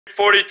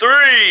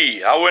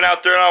43. I went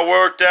out there and I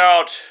worked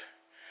out,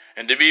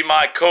 and to be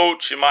my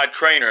coach and my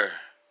trainer,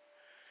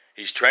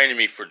 he's training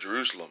me for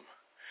Jerusalem.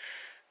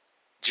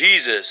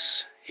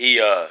 Jesus,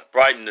 he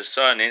brightened the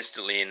sun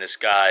instantly in the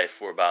sky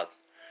for about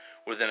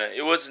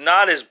it was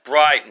not as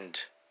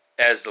brightened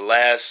as the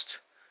last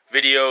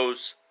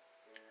videos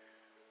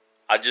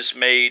I just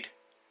made.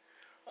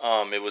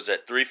 It was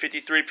at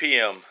 3:53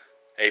 p.m.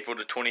 April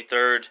the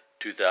 23rd,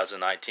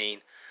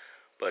 2019.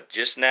 But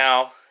just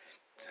now,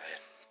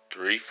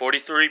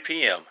 3:43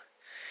 p.m.,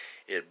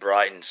 it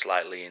brightened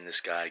slightly in the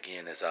sky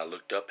again as I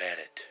looked up at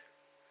it.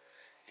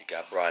 It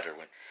got brighter,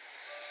 went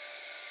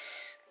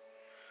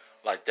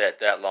like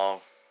that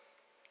long.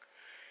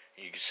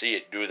 You can see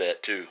it do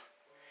that too.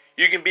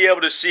 You can be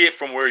able to see it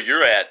from where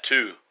you're at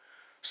too.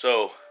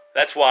 So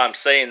that's why I'm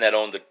saying that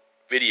on the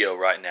video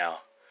right now.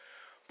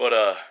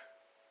 But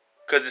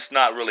because it's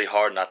not really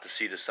hard not to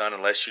see the sun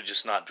unless you're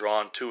just not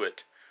drawn to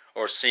it,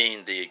 or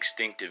seeing the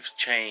instinctive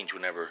change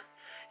whenever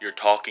you're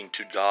talking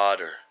to God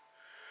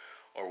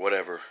or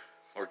whatever,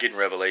 or getting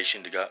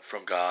revelation to God,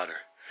 from God.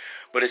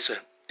 But it's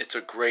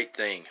a great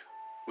thing.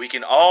 We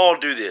can all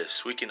do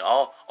this. We can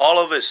all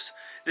of us.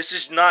 This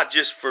is not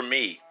just for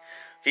me.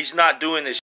 He's not doing this